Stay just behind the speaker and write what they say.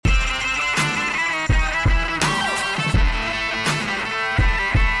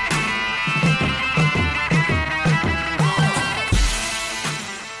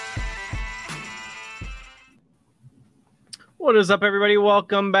What is up, everybody?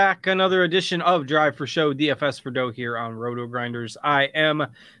 Welcome back. Another edition of Drive for Show, DFS for Dough here on Roto Grinders. I am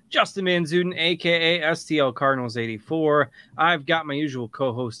Justin Manzuden, aka STL Cardinals 84. I've got my usual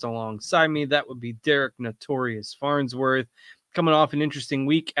co-host alongside me. That would be Derek Notorious Farnsworth, coming off an interesting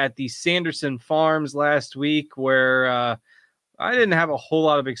week at the Sanderson Farms last week, where I didn't have a whole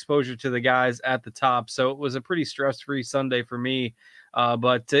lot of exposure to the guys at the top, so it was a pretty stress-free Sunday for me.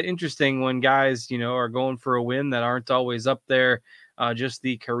 But interesting when guys, are going for a win that aren't always up there. Just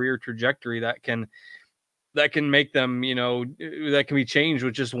the career trajectory that can make them, that can be changed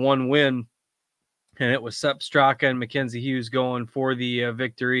with just one win. And it was Sepp Straka and Mackenzie Hughes going for the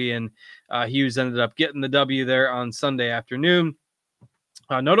victory, and Hughes ended up getting the W there on Sunday afternoon.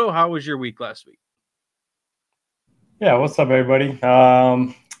 Noto, how was your week last week? Yeah, what's up, everybody?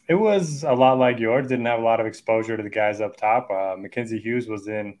 It was a lot like yours. Didn't have a lot of exposure to the guys up top. Mackenzie Hughes was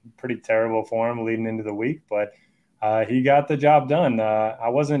in pretty terrible form leading into the week, but he got the job done. I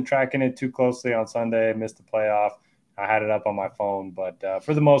wasn't tracking it too closely on Sunday. Missed the playoff. I had it up on my phone, but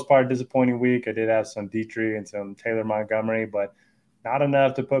for the most part, disappointing week. I did have some Dietrich and some Taylor Montgomery, but not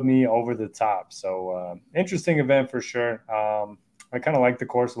enough to put me over the top. So interesting event for sure. I kind of like the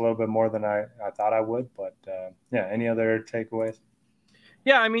course a little bit more than I thought I would, but yeah, any other takeaways?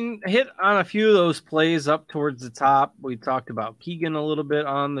 Yeah, I mean, hit on a few of those plays up towards the top. We talked about Keegan a little bit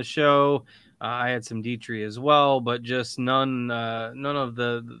on the show. I had some Dietrich as well, but just none of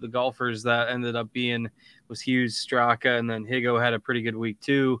the golfers that ended up being was Hughes, Straka, and then Higo had a pretty good week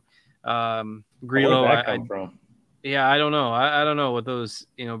too. Grillo, where did that come from? Yeah, I don't know. I don't know what those.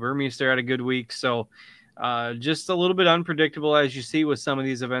 Burmeister had a good week, so just a little bit unpredictable as you see with some of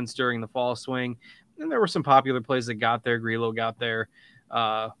these events during the fall swing. And there were some popular plays that got there. Grillo got there.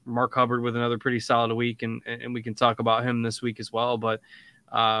 Mark Hubbard with another pretty solid week, and we can talk about him this week as well. But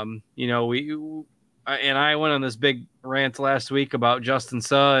I went on this big rant last week about Justin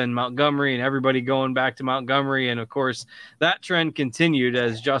Suh and Montgomery and everybody going back to Montgomery, and of course that trend continued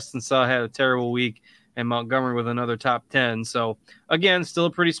as Justin Suh had a terrible week and Montgomery with another top 10. So again, still a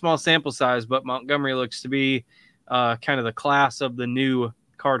pretty small sample size, but Montgomery looks to be kind of the class of the new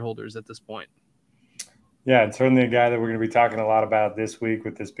card holders at this point. Yeah, it's certainly a guy that we're going to be talking a lot about this week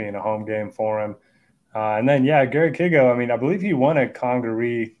with this being a home game for him. And then, yeah, Garrett Higo, I believe he won at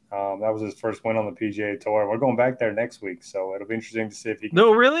Congaree. That was his first win on the PGA Tour. We're going back there next week, so it'll be interesting to see if he can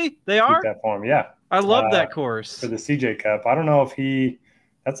really? They keep are? that form. Yeah. I love that course. For the CJ Cup. I don't know if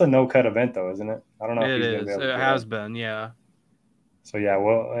that's a no-cut event, though, isn't it? I don't know if he's going to be able to. It has been, yeah. So, yeah,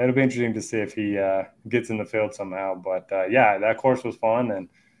 well, it'll be interesting to see if he gets in the field somehow. But, yeah, that course was fun, and,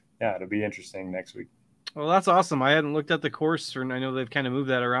 yeah, it'll be interesting next week. Well, that's awesome. I hadn't looked at the course, and I know they've kind of moved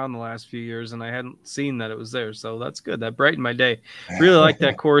that around the last few years, and I hadn't seen that it was there. So that's good. That brightened my day. Really like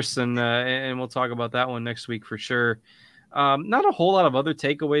that course, and we'll talk about that one next week for sure. Not a whole lot of other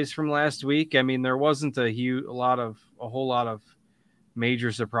takeaways from last week. There wasn't a whole lot of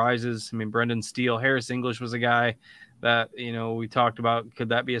major surprises. Brendan Steele, Harris English was a guy that we talked about. Could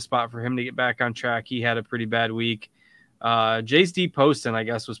that be a spot for him to get back on track? He had a pretty bad week. Jace D. Poston, I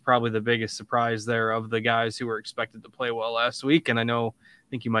guess, was probably the biggest surprise there of the guys who were expected to play well last week. And I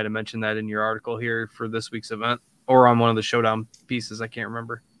think you might have mentioned that in your article here for this week's event or on one of the Showdown pieces. I can't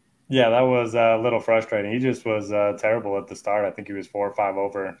remember. Yeah, that was a little frustrating. He just was terrible at the start. I think he was 4 or 5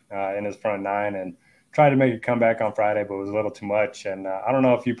 over in his front 9 and tried to make a comeback on Friday, but it was a little too much. And I don't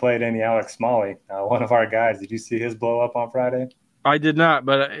know if you played any Alex Smalley, one of our guys. Did you see his blow up on Friday? I did not,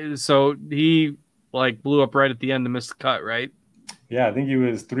 but so he blew up right at the end to miss the cut, right? Yeah, I think he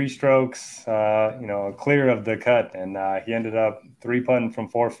was 3 strokes, clear of the cut, and he ended up 3-putting from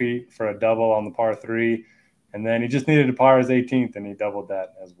 4 feet for a double on the par 3, and then he just needed to par his 18th, and he doubled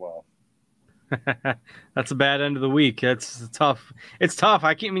that as well. That's a bad end of the week. It's tough. It's tough.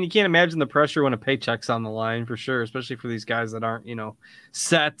 You can't imagine the pressure when a paycheck's on the line for sure, especially for these guys that aren't,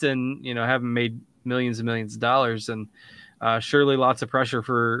 set and, haven't made millions and millions of dollars. And surely lots of pressure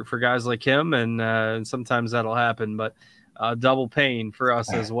for guys like him, and sometimes that'll happen, but double pain for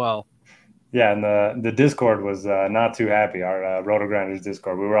us as well. Yeah, and the Discord was not too happy, our Roto Grinders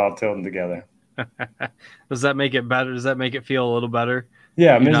Discord. We were all tilting together. Does that make it better? Does that make it feel a little better?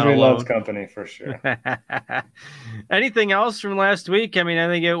 Yeah, misery loves company for sure. Anything else from last week? I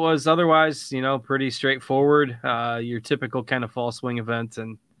think it was otherwise, pretty straightforward. Your typical kind of fall swing event,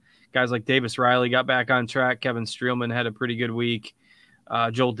 and guys like Davis Riley got back on track. Kevin Streelman had a pretty good week.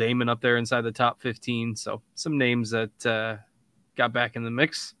 Joel Damon up there inside the top 15. So some names that got back in the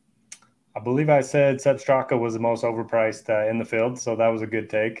mix. I believe I said Sepp Straka was the most overpriced in the field, so that was a good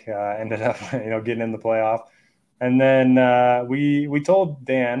take. Ended up, getting in the playoff. And then we told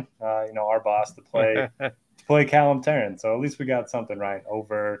Dan, our boss, to play play Callum Tarrant. So at least we got something right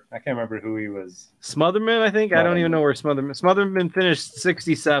over. I can't remember who he was. Smotherman, I think. I don't even know where Smotherman finished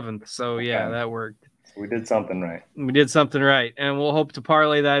 67th. So yeah, that worked. So we did something right. We did something right, and we'll hope to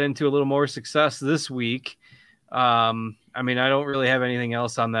parlay that into a little more success this week. I mean, I don't really have anything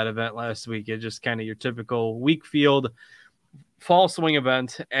else on that event last week. It's just kind of your typical weak field fall swing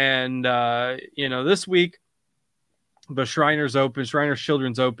event. And, this week, the Shriners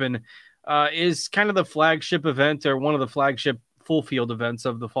Children's Open is kind of the flagship event, or one of the flagship full field events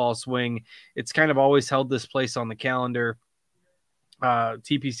of the fall swing. It's kind of always held this place on the calendar.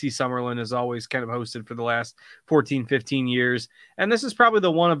 TPC Summerlin has always kind of hosted for the last 14, 15 years. And this is probably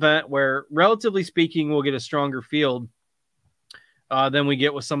the one event where, relatively speaking, we'll get a stronger field than we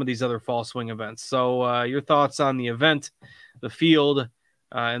get with some of these other fall swing events. So your thoughts on the event, the field,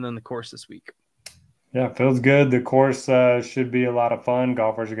 and then the course this week? Yeah, feels good. The course should be a lot of fun.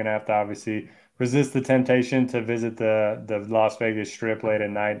 Golfers are going to have to obviously resist the temptation to visit the Las Vegas Strip late at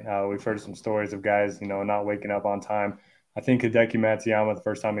night. We've heard some stories of guys, not waking up on time. I think Hideki Matsuyama, the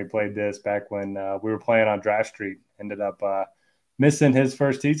first time he played this back when we were playing on Draft Street, ended up missing his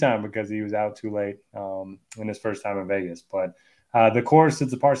first tee time because he was out too late in his first time in Vegas. But the course,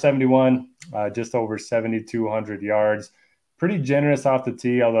 it's a par 71, just over 7,200 yards. Pretty generous off the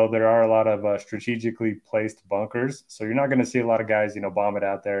tee, although there are a lot of strategically placed bunkers. So you're not going to see a lot of guys, bomb it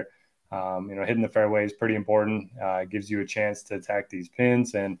out there. Hitting the fairway is pretty important. It gives you a chance to attack these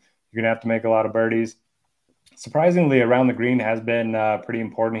pins, and you're going to have to make a lot of birdies. Surprisingly, around the green has been pretty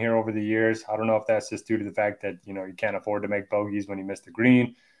important here over the years. I don't know if that's just due to the fact that, you can't afford to make bogeys when you miss the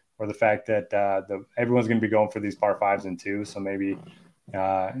green, or the fact that everyone's going to be going for these par fives and twos. So maybe,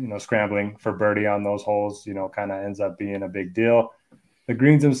 scrambling for birdie on those holes, kind of ends up being a big deal. The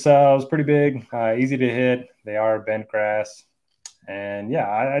greens themselves, pretty big, easy to hit. They are bent grass. And yeah,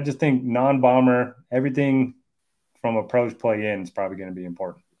 I just think non-bomber, everything from approach play in is probably going to be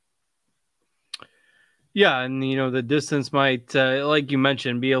important. Yeah, and the distance might, like you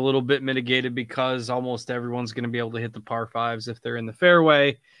mentioned, be a little bit mitigated because almost everyone's going to be able to hit the par fives if they're in the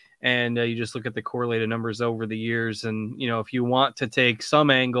fairway. And you just look at the correlated numbers over the years, and if you want to take some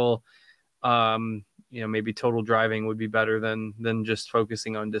angle, maybe total driving would be better than just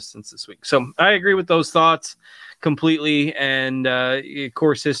focusing on distance this week. So I agree with those thoughts completely. And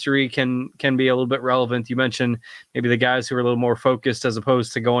course history can be a little bit relevant. You mentioned maybe the guys who are a little more focused as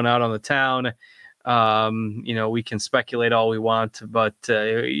opposed to going out on the town. We can speculate all we want, but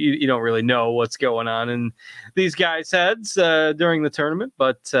you don't really know what's going on in these guys' heads during the tournament,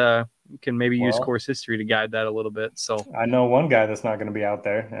 but you can maybe use course history to guide that a little bit. So I know one guy that's not going to be out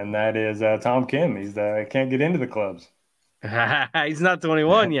there, and that is Tom Kim. He's can't get into the clubs. He's not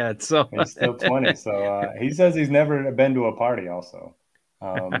 21 yet, so he's still 20. So he says he's never been to a party also.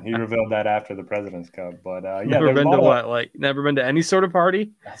 He revealed that after the President's Cup, but never been to what? Like never been to any sort of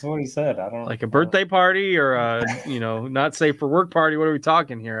party? That's what he said. I don't like a birthday party or a not safe for work party. What are we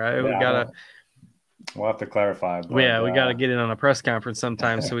talking here? We'll have to clarify. But, we got to get in on a press conference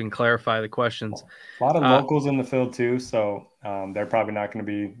sometime so we can clarify the questions. A lot of locals in the field too, so they're probably not going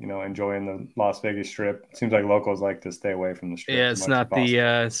to be, enjoying the Las Vegas Strip. It seems like locals like to stay away from the Strip.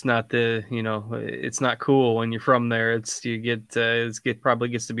 Yeah, it's not cool when you're from there. It probably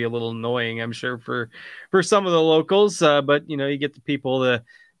gets to be a little annoying, I'm sure, for some of the locals. But you get the people,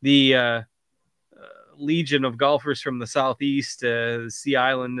 the legion of golfers from the Southeast, Sea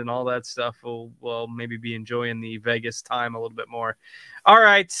Island and all that stuff will maybe be enjoying the Vegas time a little bit more. All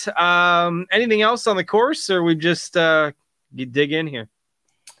right. Anything else on the course, or we just dig in here?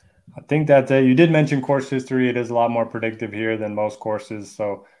 I think that you did mention course history. It is a lot more predictive here than most courses.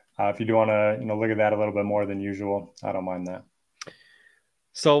 So if you do want to, look at that a little bit more than usual, I don't mind that.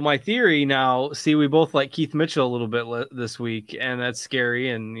 So my theory now, we both like Keith Mitchell a little bit this week, and that's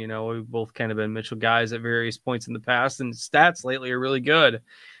scary. And, we've both kind of been Mitchell guys at various points in the past, and stats lately are really good.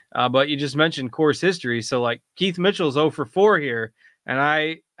 But you just mentioned course history. So like Keith Mitchell's 0 for 4 here, and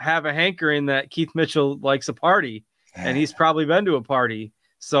I have a hankering that Keith Mitchell likes a party, and he's probably been to a party.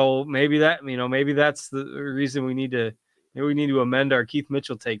 So maybe that's the reason we need to amend our Keith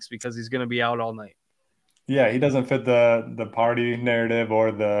Mitchell takes, because he's going to be out all night. Yeah, he doesn't fit the party narrative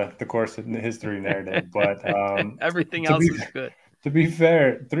or the course history narrative, but everything else is good. To be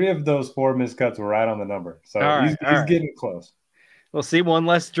fair, 3 of those 4 miscuts were right on the number, so he's getting close. We'll see, one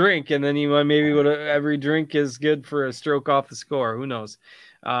less drink, and then every drink is good for a stroke off the score. Who knows?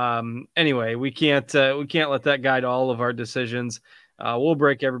 Anyway, we can't let that guide all of our decisions. We'll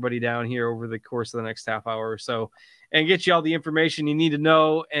break everybody down here over the course of the next half hour or so, and get you all the information you need to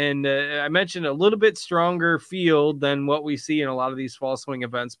know. And I mentioned a little bit stronger field than what we see in a lot of these fall swing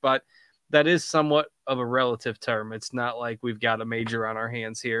events, but that is somewhat of a relative term. It's not like we've got a major on our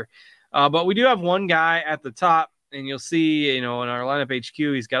hands here. But we do have one guy at the top, and you'll see, in our lineup HQ,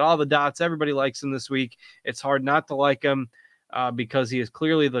 he's got all the dots. Everybody likes him this week. It's hard not to like him because he is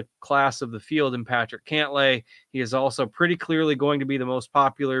clearly the class of the field in Patrick Cantlay. He is also pretty clearly going to be the most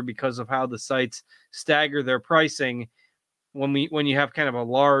popular because of how the sites stagger their pricing. When you have kind of a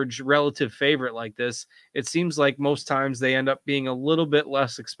large relative favorite like this, it seems like most times they end up being a little bit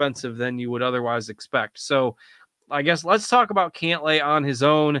less expensive than you would otherwise expect. So I guess let's talk about Cantlay on his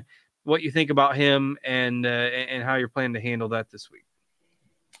own, what you think about him, and how you're planning to handle that this week.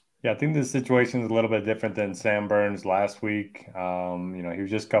 Yeah, I think this situation is a little bit different than Sam Burns last week. He was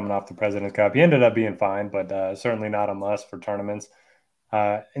just coming off the President's Cup. He ended up being fine, but certainly not a must for tournaments.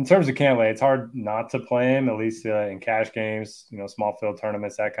 In terms of Cantlay, it's hard not to play him, at least in cash games, small field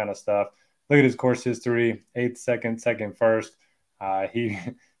tournaments, that kind of stuff. Look at his course history: 8th, 2nd, 2nd,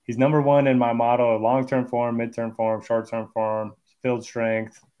 1st. He's number one in my model: long-term form, mid-term form, short-term form, field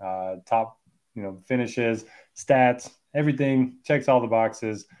strength, top, finishes, stats, everything checks all the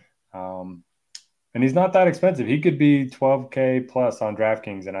boxes. And he's not that expensive. He could be 12K plus on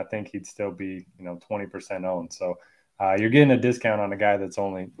DraftKings, and I think he'd still be, 20% owned. So you're getting a discount on a guy that's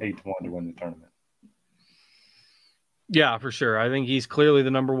only 8-1 to win the tournament. Yeah, for sure. I think he's clearly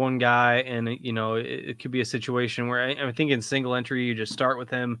the number one guy, and it could be a situation where I think in single entry you just start with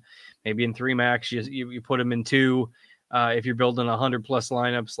him. Maybe in 3 max you put him in 2. If you're building 100 plus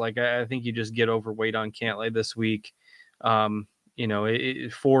lineups, like I think you just get overweight on Cantlay this week. 4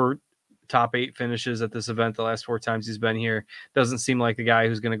 top 8 finishes at this event the last 4 times he's been here. Doesn't seem like the guy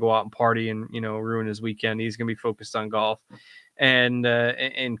who's going to go out and party and ruin his weekend. He's going to be focused on golf, and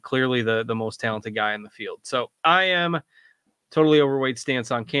clearly the most talented guy in the field. So I am totally overweight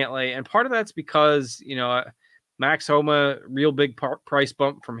stance on Cantlay, and part of that's because Max Homa, real big price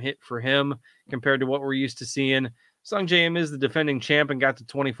bump for him compared to what we're used to seeing. Sung Jae Im is the defending champ and got to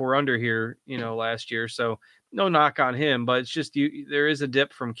 24 under here, last year. So no knock on him, but it's just there is a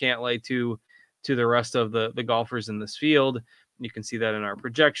dip from Cantlay to the rest of the golfers in this field. You can see that in our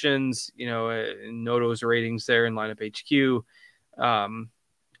projections, in Noto's ratings there in lineup HQ.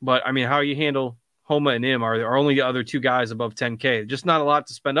 But I mean, how you handle Homa and Im are only the other 2 guys above 10K. Just not a lot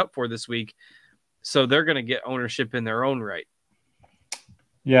to spend up for this week. So they're going to get ownership in their own right.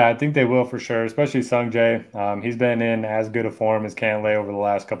 Yeah, I think they will for sure, especially Sung Jae. He's been in as good a form as Cantlay over the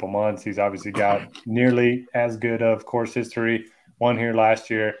last couple months. He's obviously got nearly as good of course history, won here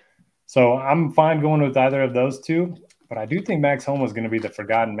last year. So I'm fine going with either of those 2, but I do think Max Homa is going to be the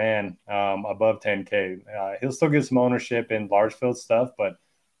forgotten man above 10K. He'll still get some ownership in large field stuff, but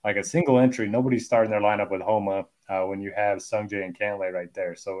like a single entry, nobody's starting their lineup with Homa when you have Sung Jae and Cantlay right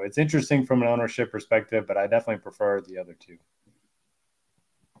there. So it's interesting from an ownership perspective, but I definitely prefer the other 2.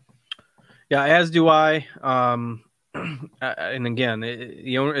 Yeah, as do I. And again,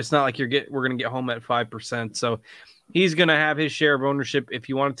 it's not like we're going to get home at 5%. So he's going to have his share of ownership. If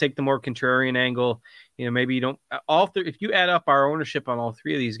you want to take the more contrarian angle, maybe you don't if you add up our ownership on all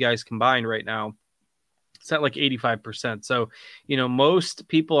 3 of these guys combined right now, it's at like 85%. So, most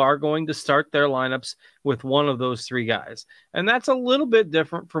people are going to start their lineups with one of those 3 guys. And that's a little bit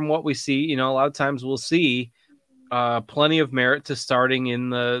different from what we see. A lot of times we'll see plenty of merit to starting in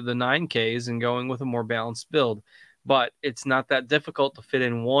the 9Ks and going with a more balanced build. But it's not that difficult to fit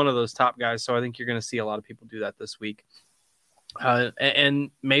in one of those top guys. So I think you're going to see a lot of people do that this week.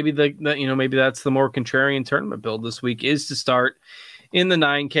 And maybe maybe that's the more contrarian tournament build this week, is to start in the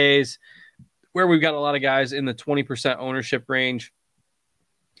 9Ks, where we've got a lot of guys in the 20% ownership range.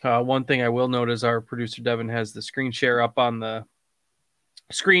 One thing I will note is our producer Devin has the screen share up on the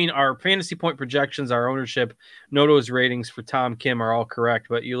screen. Our fantasy point projections, our ownership, Noto's ratings for Tom Kim are all correct,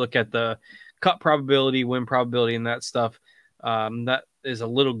 but you look at the cut probability, win probability, and that stuff, that is a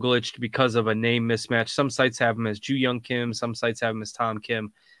little glitched because of a name mismatch. Some sites have him as Ju Young Kim, some sites have him as Tom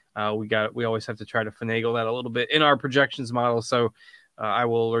Kim. We always have to try to finagle that a little bit in our projections model. So I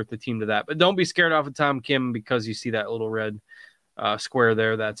will alert the team to that. But don't be scared off of Tom Kim because you see that little red square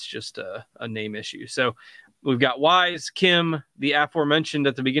there. That's just a name issue. So we've got Wise, Kim, the aforementioned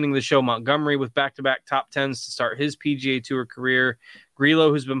at the beginning of the show, Montgomery with back-to-back top 10s to start his PGA Tour career.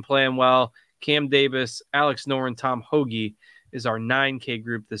 Grillo, who's been playing well. Cam Davis, Alex Noren, Tom Hoagie is our 9K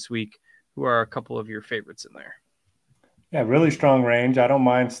group this week. Who are a couple of your favorites in there? Yeah, really strong range. I don't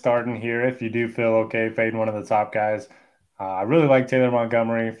mind starting here if you do feel okay fading one of the top guys. I really like Taylor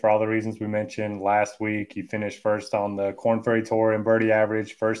Montgomery for all the reasons we mentioned last week. He finished first on the Korn Ferry Tour in birdie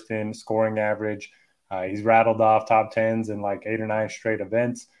average, first in scoring average. He's rattled off top 10s in like 8 or 9 straight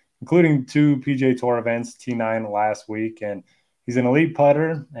events, including 2 PGA Tour events, T9 last week. And he's an elite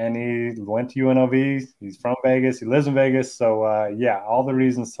putter, and he went to UNLV. He's from Vegas. He lives in Vegas. So, yeah, all the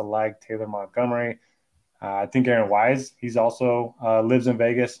reasons to like Taylor Montgomery. I think Aaron Wise, he's also lives in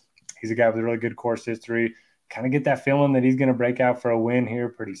Vegas. He's a guy with a really good course history. Kind of get that feeling that he's going to break out for a win here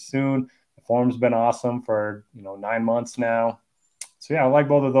pretty soon. The form's been awesome for 9 months now. So yeah, I like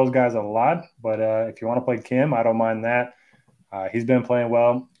both of those guys a lot. But if you want to play Kim, I don't mind that. He's been playing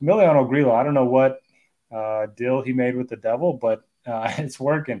well. Emiliano Grillo, I don't know what deal he made with the devil, but it's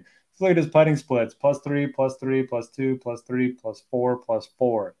working. Look at his putting splits: +3, +3, +2, +3, +4,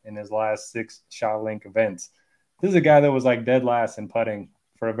 +4 in his last 6 shot link events. This is a guy that was like dead last in putting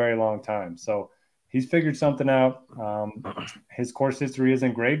for a very long time. So he's figured something out. His course history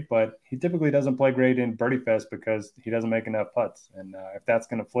isn't great, but he typically doesn't play great in Birdie Fest because he doesn't make enough putts. And if that's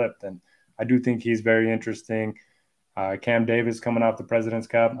going to flip, then I do think he's very interesting. Cam Davis coming off the President's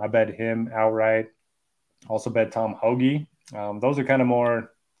Cup, I bet him outright. Also bet Tom Hoagie. Those are kind of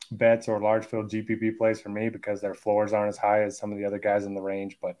more bets or large field GPP plays for me because their floors aren't as high as some of the other guys in the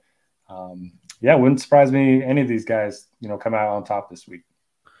range. But yeah, wouldn't surprise me any of these guys, come out on top this week.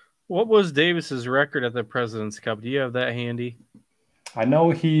 What was Davis's record at the President's Cup? Do you have that handy? I know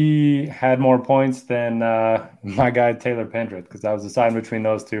he had more points than my guy Taylor Pendrith because I was deciding between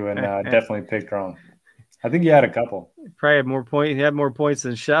those two and definitely picked wrong. I think he had a couple. Probably had more points. He had more points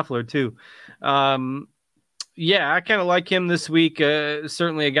than Scheffler too. Yeah, I kind of like him this week.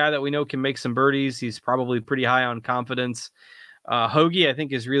 Certainly a guy that we know can make some birdies. He's probably pretty high on confidence. Hoagie, I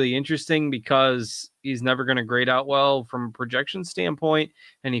think, is really interesting because he's never going to grade out well from a projection standpoint,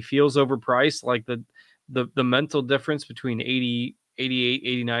 and he feels overpriced. Like the mental difference between 80, 88,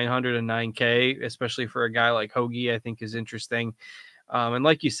 8,900 and 9K, especially for a guy like Hoagie, I think is interesting. And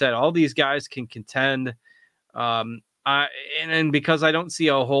like you said, all these guys can contend. And because I don't see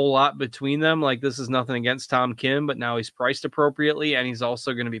a whole lot between them, like this is nothing against Tom Kim, but now he's priced appropriately and he's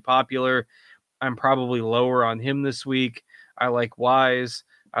also going to be popular. I'm probably lower on him this week. I like Wise.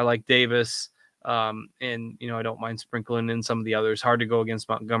 I like Davis. And, I don't mind sprinkling in some of the others. Hard to go against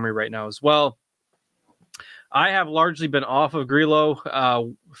Montgomery right now as well. I have largely been off of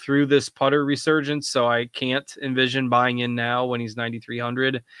Grillo through this putter resurgence, so I can't envision buying in now when he's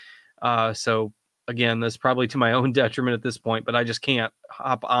 9,300. So again, that's probably to my own detriment at this point, but I just can't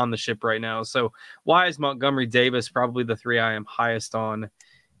hop on the ship right now. So Wise, Montgomery, Davis, probably the three I am highest on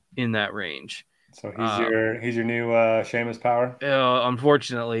in that range. So he's your new Seamus Power.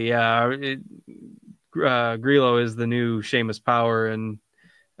 Unfortunately, yeah. Grillo is the new Seamus Power, and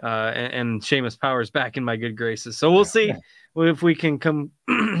Seamus Power is back in my good graces. So we'll see if we can come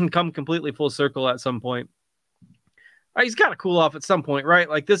completely full circle at some point. He's got to cool off at some point, right?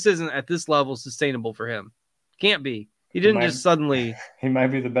 Like this isn't at this level sustainable for him. Can't be. He didn't just suddenly. He might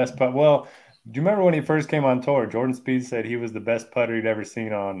be the best putt. Well, do you remember when he first came on tour? Jordan Spieth said he was the best putter he'd ever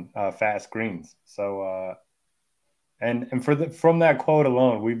seen on fast greens. So, from that quote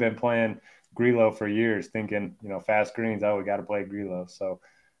alone, we've been playing Grillo for years, thinking fast greens. Oh, we got to play Grillo. So,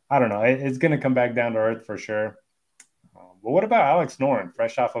 I don't know. It's going to come back down to earth for sure. But what about Alex Noren,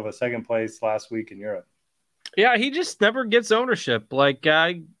 fresh off of a second place last week in Europe? Yeah, he just never gets ownership.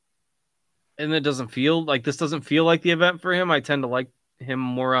 And it doesn't feel like this doesn't feel like the event for him. I tend to like him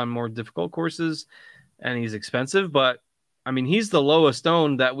more on more difficult courses, and he's expensive. But I mean, he's the lowest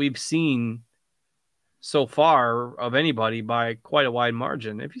owned that we've seen so far of anybody by quite a wide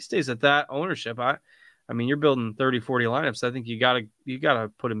margin. If he stays at that ownership, I mean, you're building 30, 40 lineups. I think you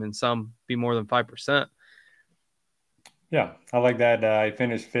gotta put him in some, be more than 5%. Yeah, I like that. He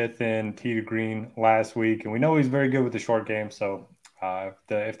finished 5th in tee to green last week, and we know he's very good with the short game. So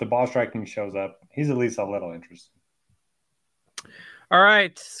if the ball striking shows up, he's at least a little interesting. All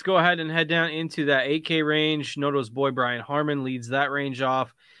right, let's go ahead and head down into that 8K range. Noto's boy Brian Harmon leads that range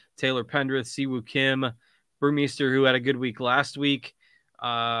off. Taylor Pendrith, Siwoo Kim, Burmeister, who had a good week last week.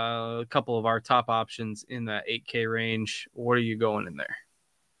 A couple of our top options in that 8K range. What are you going in there?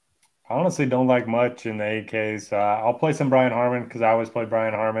 I honestly don't like much in the 8Ks. I'll play some Brian Harmon because I always play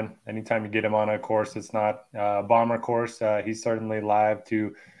Brian Harmon. Anytime you get him on a course it's not a bomber course, he's certainly live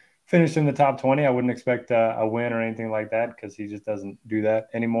to finish in the top 20. I wouldn't expect a win or anything like that because he just doesn't do that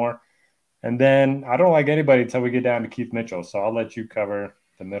anymore. And then I don't like anybody until we get down to Keith Mitchell, so I'll let you cover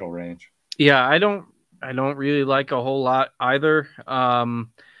the middle range. Yeah, I don't really like a whole lot either.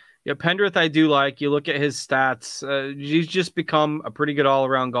 Yeah, Pendrith I do like. You look at his stats. He's just become a pretty good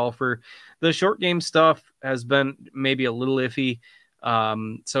all-around golfer. The short game stuff has been maybe a little iffy.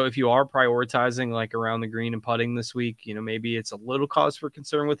 So if you are prioritizing like around the green and putting this week, maybe it's a little cause for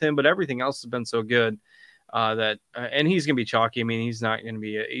concern with him, but everything else has been so good. And he's going to be chalky. I mean, he's not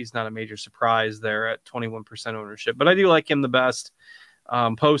a major surprise there at 21% ownership, but I do like him the best.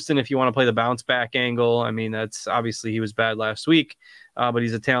 Poston, if you want to play the bounce back angle, I mean, that's obviously he was bad last week, but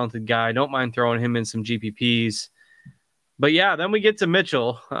he's a talented guy. Don't mind throwing him in some GPPs. But yeah, then we get to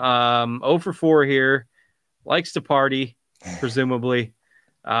Mitchell, 0 for 4 here, likes to party, presumably,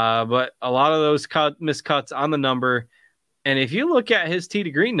 but a lot of those miscuts on the number. And if you look at his tee to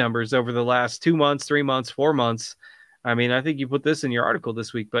green numbers over the last 2 months, 3 months, 4 months, I mean, I think you put this in your article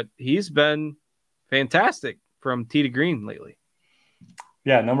this week, but he's been fantastic from tee to green lately.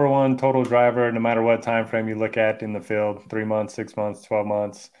 Yeah, number one total driver, no matter what time frame you look at in the field, 3 months, 6 months, 12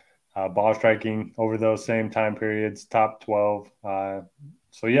 months. Ball striking over those same time periods, top 12.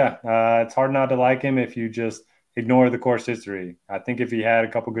 So yeah, it's hard not to like him if you just ignore the course history. I think if he had a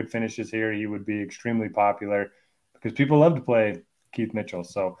couple good finishes here, he would be extremely popular because people love to play Keith Mitchell.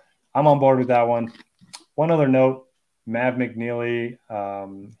 So I'm on board with that one. One other note, Mav McNeely,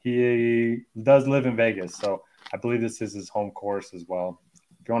 he does live in Vegas, so I believe this is his home course as well.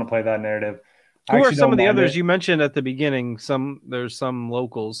 If you want to play that narrative. Who are some of the others you mentioned at the beginning? There's some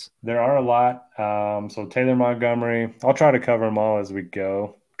locals. There are a lot. So Taylor Montgomery, I'll try to cover them all as we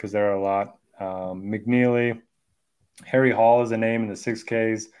go because there are a lot. McNeely, Harry Hall is a name in the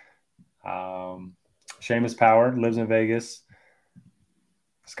 6Ks. Seamus Power lives in Vegas.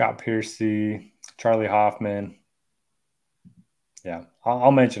 Scott Piercy, Charlie Hoffman. Yeah,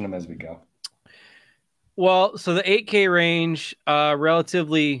 I'll mention them as we go. Well, so the 8K range,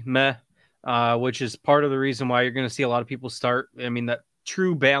 relatively meh. Which is part of the reason why you're going to see a lot of people start. I mean, that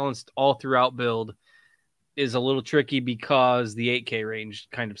true balanced all throughout build is a little tricky because the 8K range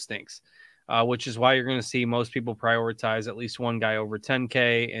kind of stinks, which is why you're going to see most people prioritize at least one guy over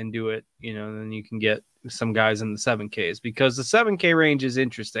 10K and do it, and then you can get some guys in the 7Ks because the 7K range is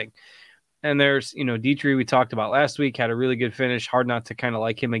interesting. And there's, Dietrich we talked about last week, had a really good finish. Hard not to kind of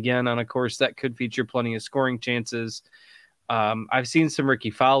like him again on a course that could feature plenty of scoring chances. I've seen some Ricky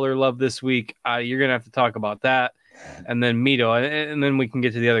Fowler love this week. You're going to have to talk about that. And then Mito, and then we can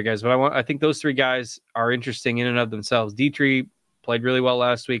get to the other guys. But I think those three guys are interesting in and of themselves. Dietrich played really well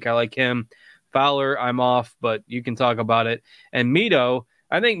last week. I like him. Fowler, I'm off, but you can talk about it. And Mito,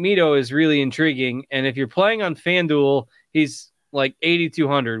 I think Mito is really intriguing. And if you're playing on FanDuel, he's like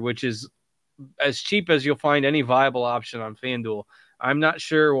 8,200, which is as cheap as you'll find any viable option on FanDuel. I'm not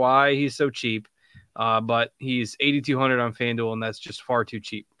sure why he's so cheap. But he's 8,200 on FanDuel, and that's just far too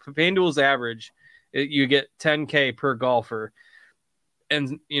cheap. For FanDuel's average, you get 10K per golfer,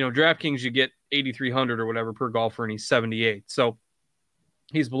 and DraftKings you get 8,300 or whatever per golfer, and he's 78. So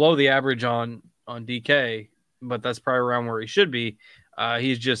he's below the average on DK, but that's probably around where he should be.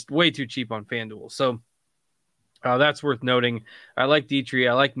 He's just way too cheap on FanDuel. So that's worth noting. I like Dietrich.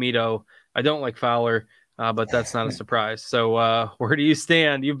 I like Mito. I don't like Fowler, but that's not a surprise. So where do you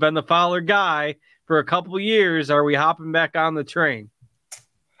stand? You've been the Fowler guy for a couple of years. Are we hopping back on the train?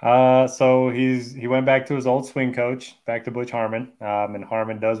 So he went back to his old swing coach, back to Butch Harmon. And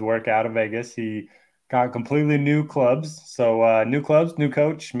Harmon does work out of Vegas. He got completely new clubs. So new clubs, new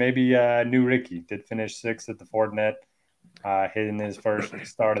coach, maybe new Ricky. Did finish 6th at the Fortinet, hitting his first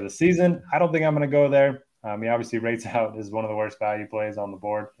start of the season. I don't think I'm going to go there. He obviously rates out as one of the worst value plays on the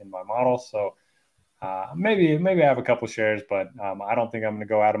board in my model. So maybe I have a couple shares, but I don't think I'm going to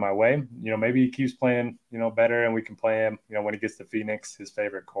go out of my way. Maybe he keeps playing, better, and we can play him, when he gets to Phoenix, his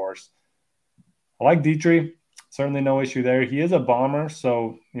favorite course. I like Dietrich. Certainly no issue there. He is a bomber,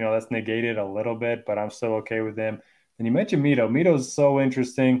 so, that's negated a little bit, but I'm still okay with him. And you mentioned Mito. Mito's so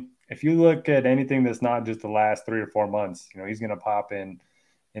interesting. If you look at anything that's not just the last 3 or 4 months, he's going to pop in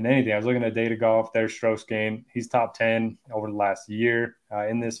anything. I was looking at Data Golf, their strokes gained. He's top 10 over the last year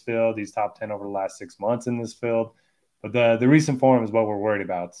in this field. He's top 10 over the last 6 months in this field. But the recent form is what we're worried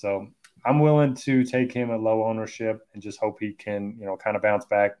about. So I'm willing to take him at low ownership and just hope he can, kind of bounce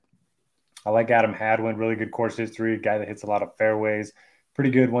back. I like Adam Hadwin, really good course history, guy that hits a lot of fairways.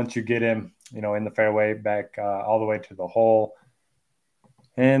 Pretty good once you get him, in the fairway back all the way to the hole.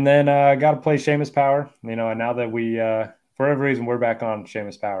 And then got to play Seamus Power, and now that we for whatever reason, we're back on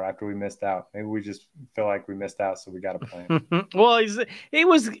Seamus Power after we missed out. Maybe we just feel like we missed out, so we got to play him. Well, he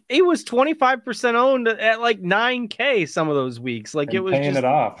was 25% owned at like 9K some of those weeks. Like, it was paying it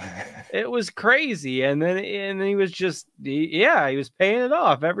off. It was crazy, and then he was just he was paying it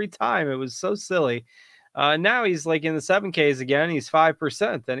off every time. It was so silly. Now he's like in the 7Ks again. He's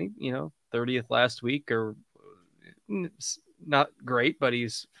 5%. Then he 30th last week, or not great, but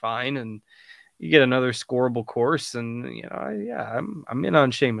he's fine. And you get another scoreable course, and I'm in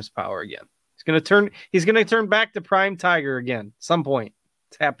on Seamus Power again. He's gonna turn back to prime Tiger again at some point.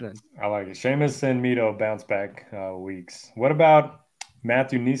 It's happening. I like it. Sheamus and Mito bounce back weeks. What about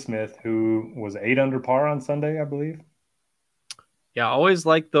Matthew Neesmith, who was 8 under par on Sunday, I believe? Yeah, always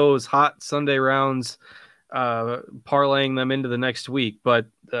like those hot Sunday rounds, parlaying them into the next week, but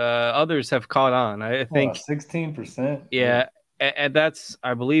others have caught on. I think 16%. Yeah, and that's,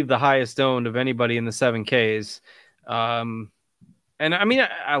 I believe, the highest owned of anybody in the 7Ks. And I mean,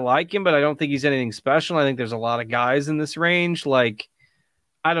 I like him, but I don't think he's anything special. I think there's a lot of guys in this range. Like,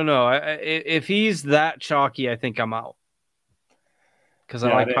 I don't know. If he's that chalky, I think I'm out. Because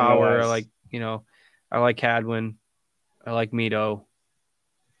I like Power. Realize. I like, I like Hadwin. I like Mito.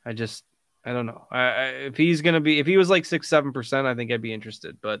 I don't know. If he was like 6-7%, I think I'd be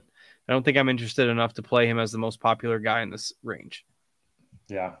interested. But I don't think I'm interested enough to play him as the most popular guy in this range.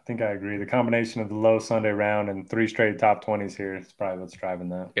 Yeah, I think I agree. The combination of the low Sunday round and 3 straight top 20s here is probably what's driving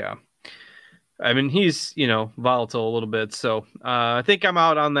that. Yeah. I mean, he's, volatile a little bit. So I think I'm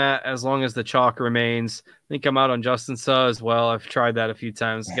out on that as long as the chalk remains. I think I'm out on Justin Suh as well. I've tried that a few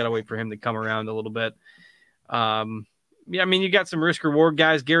times. Got to wait for him to come around a little bit. Yeah, I mean, you got some risk reward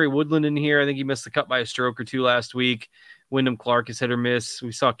guys. Gary Woodland in here. I think he missed the cut by a stroke or two last week. Wyndham Clark is hit or miss.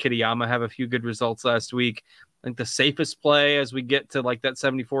 We saw Kitayama have a few good results last week. I think the safest play as we get to like that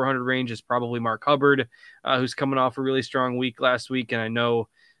 7,400 range is probably Mark Hubbard, who's coming off a really strong week last week. And I know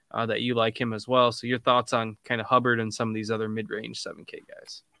that you like him as well. So your thoughts on kind of Hubbard and some of these other mid-range 7K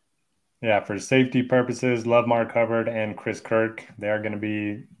guys? Yeah, for safety purposes, love Mark Hubbard and Chris Kirk. They are going to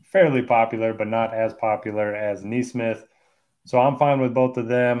be fairly popular, but not as popular as Neesmith. So I'm fine with both of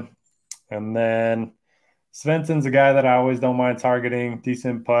them. And then Svensson's a guy that I always don't mind targeting.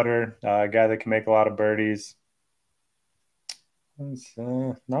 Decent putter, a guy that can make a lot of birdies.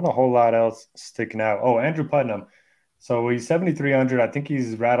 Not a whole lot else sticking out. Oh, Andrew Putnam. So he's 7,300. I think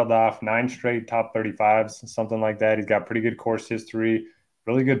he's rattled off 9 straight top 35s, something like that. He's got pretty good course history,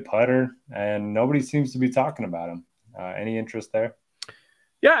 really good putter, and nobody seems to be talking about him. Any interest there?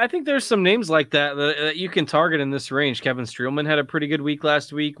 Yeah, I think there's some names like that you can target in this range. Kevin Streelman had a pretty good week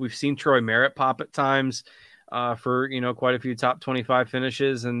last week. We've seen Troy Merritt pop at times for quite a few top 25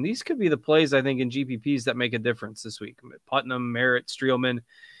 finishes, and these could be the plays I think in GPPs that make a difference this week. Putnam, Merritt, Streelman,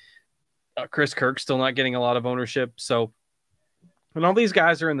 Chris Kirk still not getting a lot of ownership. So when all these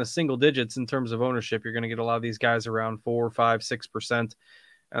guys are in the single digits in terms of ownership, you're going to get a lot of these guys around 4, 5, 6%, and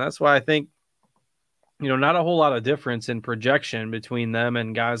that's why I think not a whole lot of difference in projection between them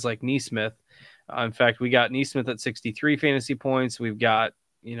and guys like Neesmith. In fact, we got Neesmith at 63 fantasy points. We've got,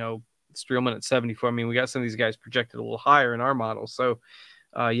 Streelman at 74. I mean, we got some of these guys projected a little higher in our model. So,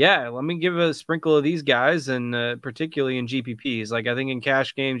 let me give a sprinkle of these guys, and particularly in GPPs. Like, I think in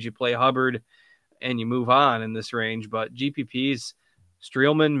cash games, you play Hubbard and you move on in this range. But GPPs,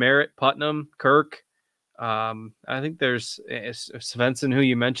 Streelman, Merritt, Putnam, Kirk. I think there's Svensson, who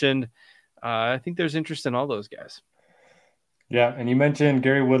you mentioned. I think there's interest in all those guys. Yeah, and you mentioned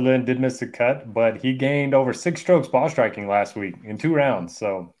Gary Woodland did miss the cut, but he gained over 6 strokes ball striking last week in 2 rounds.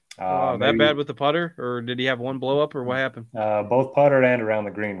 So, that bad with the putter, or did he have one blow up, or what happened? Both putter and around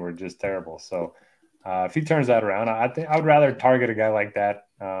the green were just terrible. So, if he turns that around, I think I would rather target a guy like that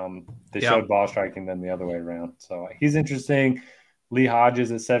that showed ball striking than the other way around. So he's interesting. Lee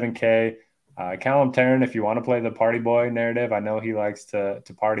Hodges at 7K. Callum Tarrant, if you want to play the party boy narrative, I know he likes to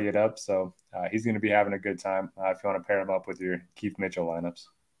party it up. So he's going to be having a good time if you want to pair him up with your Keith Mitchell lineups.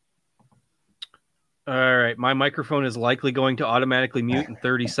 All right. My microphone is likely going to automatically mute in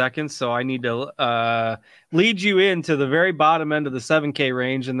 30 seconds. So I need to lead you into the very bottom end of the 7K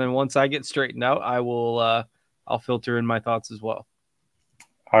range. And then once I get straightened out, I'll filter in my thoughts as well.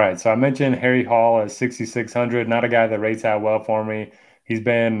 All right. So I mentioned Harry Hall at 6,600, not a guy that rates out well for me. He's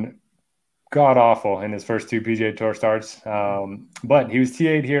been god awful in his first 2 PGA Tour starts. But he was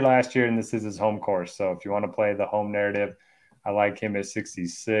T8 here last year, and this is his home course. So if you want to play the home narrative, I like him at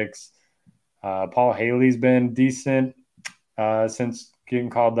 66. Paul Haley's been decent since getting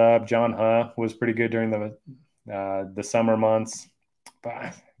called up. John Huh was pretty good during the summer months.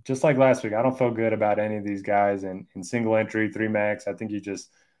 But just like last week, I don't feel good about any of these guys in single entry, 3 max. I think you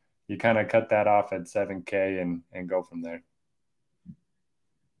kind of cut that off at 7K and go from there.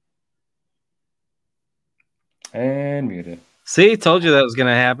 And muted. See, told you that was going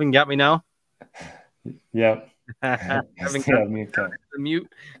to happen. Got me now? Yep. The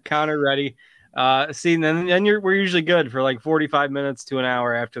mute counter ready. See, then we're usually good for like 45 minutes to an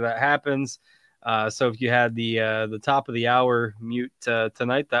hour after that happens. So if you had the top of the hour mute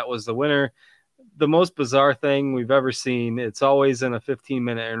tonight, that was the winner. The most bizarre thing we've ever seen. It's always in a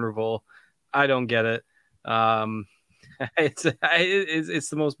 15-minute interval. I don't get it. It's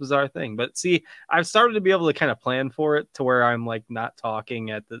the most bizarre thing. But see, I've started to be able to kind of plan for it to where I'm like not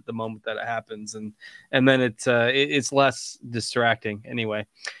talking at the moment that it happens, and then it's less distracting anyway.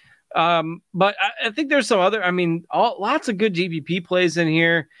 But I think there's some other. I mean, lots of good GPP plays in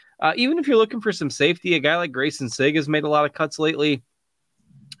here. Even if you're looking for some safety, a guy like Grayson Sig has made a lot of cuts lately,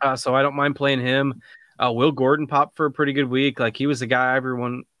 so I don't mind playing him. Will Gordon popped for a pretty good week. Like he was a guy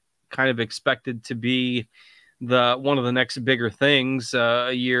everyone kind of expected to be the one of the next bigger things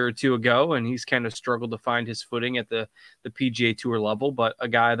a year or two ago, and he's kind of struggled to find his footing at the PGA Tour level. But a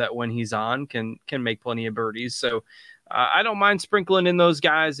guy that when he's on can make plenty of birdies. So I don't mind sprinkling in those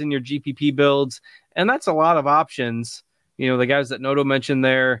guys in your GPP builds, and that's a lot of options. You know, the guys that Noto mentioned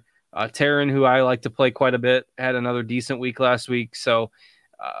there, Taryn, who I like to play quite a bit, had another decent week last week. So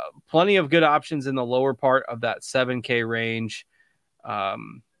plenty of good options in the lower part of that 7K range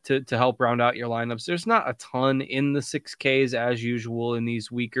to help round out your lineups. There's not a ton in the 6Ks as usual in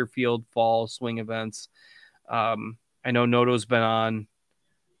these weaker field fall swing events. I know Noto's been on.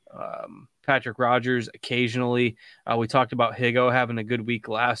 Patrick Rogers occasionally. We talked about Higo having a good week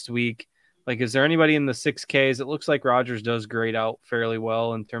last week. Like, is there anybody in the 6Ks? It looks like Rogers does grade out fairly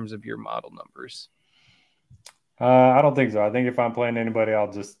well in terms of your model numbers. I don't think so. I think if I'm playing anybody,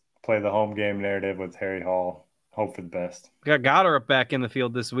 I'll just play the home game narrative with Harry Hall. Hope for the best. We got Goddard back in the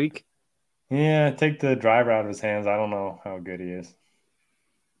field this week. Yeah, take the driver out of his hands. I don't know how good he is.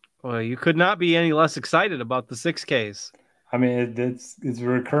 Well, you could not be any less excited about the 6Ks. I mean, it's a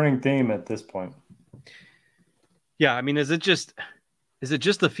recurring theme at this point. Yeah, I mean, is it just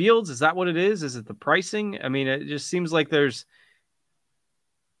the fields? Is that what it is? Is it the pricing? I mean, it just seems like there's,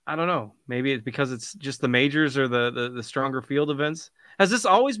 I don't know. Maybe it's because it's just the majors or the stronger field events. Has this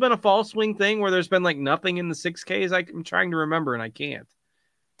always been a fall swing thing where there's been like nothing in the 6Ks? I'm trying to remember and I can't.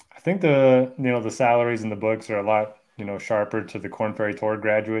 I think the salaries in the books are a lot sharper to the Korn Ferry Tour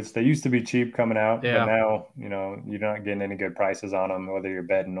graduates. They used to be cheap coming out, Yeah. but now you're not getting any good prices on them, whether you're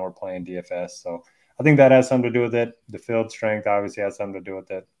betting or playing DFS. So I think that has something to do with it. The field strength obviously has something to do with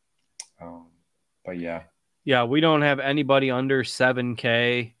it. But yeah, we don't have anybody under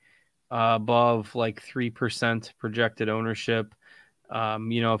 7K above like 3% projected ownership.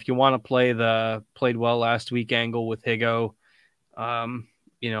 If you want to play the played well last week angle with Higo,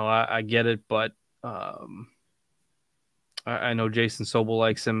 I get it, but I know Jason Sobel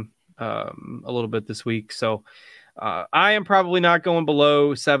likes him a little bit this week. So I am probably not going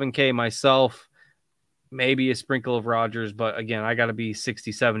below 7K myself. Maybe a sprinkle of Rogers, but again, I got to be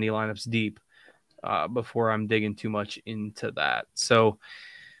 60, 70 lineups deep before I'm digging too much into that. So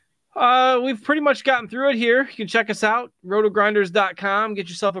we've pretty much gotten through it here. You can check us out, rotogrinders.com. Get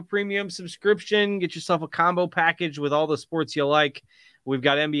yourself a premium subscription. Get yourself a combo package with all the sports you like. We've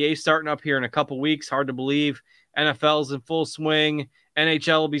got NBA starting up here in a couple weeks. Hard to believe. NFL's in full swing.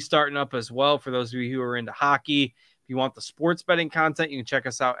 NHL will be starting up as well for those of you who are into hockey. If you want the sports betting content, you can check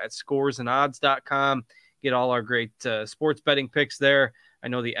us out at scoresandodds.com. Get all our great sports betting picks there. I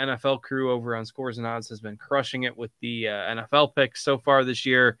know the NFL crew over on Scores and Odds has been crushing it with the NFL picks so far this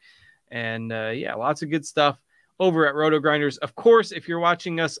year. And lots of good stuff over at Roto Grinders. Of course, if you're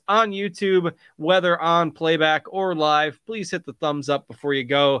watching us on YouTube, whether on playback or live, please hit the thumbs up before you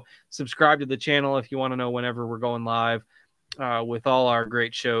go. Subscribe to the channel if you want to know whenever we're going live with all our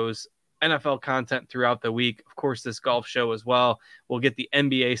great shows. NFL content throughout the week. Of course, this golf show as well. We'll get the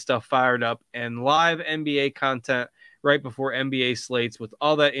NBA stuff fired up and live NBA content right before NBA slates with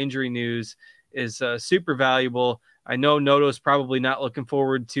all that injury news is super valuable. I know Noto's probably not looking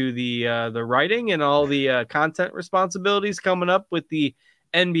forward to the writing and all the content responsibilities coming up with the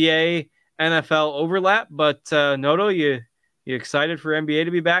NBA NFL overlap. But Noto, you excited for NBA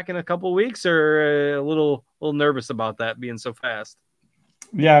to be back in a couple of weeks, or a little nervous about that being so fast?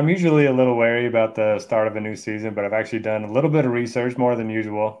 Yeah, I'm usually a little wary about the start of a new season, but I've actually done a little bit of research, more than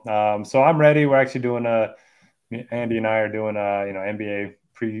usual. So I'm ready. We're actually doing Andy and I are doing NBA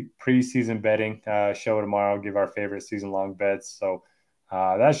preseason betting show tomorrow. Give our favorite season long bets. So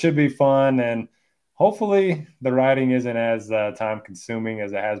that should be fun, and hopefully the writing isn't as time consuming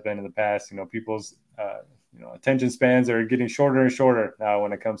as it has been in the past. People's attention spans are getting shorter and shorter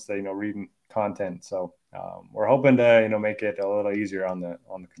when it comes to reading content. So we're hoping to make it a little easier on the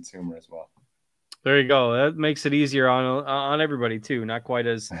consumer as well. There you go. That makes it easier on everybody too. Not quite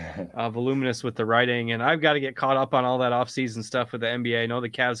as voluminous with the writing. And I've got to get caught up on all that offseason stuff with the NBA. I know the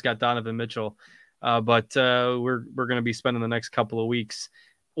Cavs got Donovan Mitchell, but we're going to be spending the next couple of weeks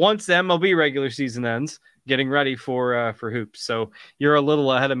once the MLB regular season ends, getting ready for hoops. So you're a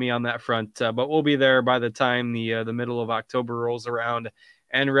little ahead of me on that front, but we'll be there by the time the middle of October rolls around.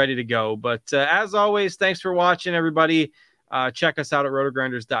 and ready to go. But as always, thanks for watching, everybody. Check us out at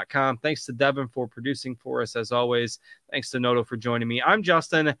rotogrinders.com. Thanks to Devin for producing for us, as always. Thanks to Noto for joining me. I'm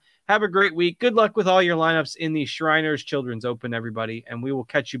Justin. Have a great week. Good luck with all your lineups in the Shriners Children's Open, everybody. And we will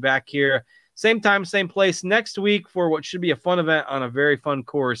catch you back here, same time, same place next week for what should be a fun event on a very fun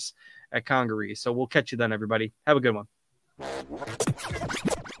course at Congaree. So we'll catch you then, everybody. Have a good one.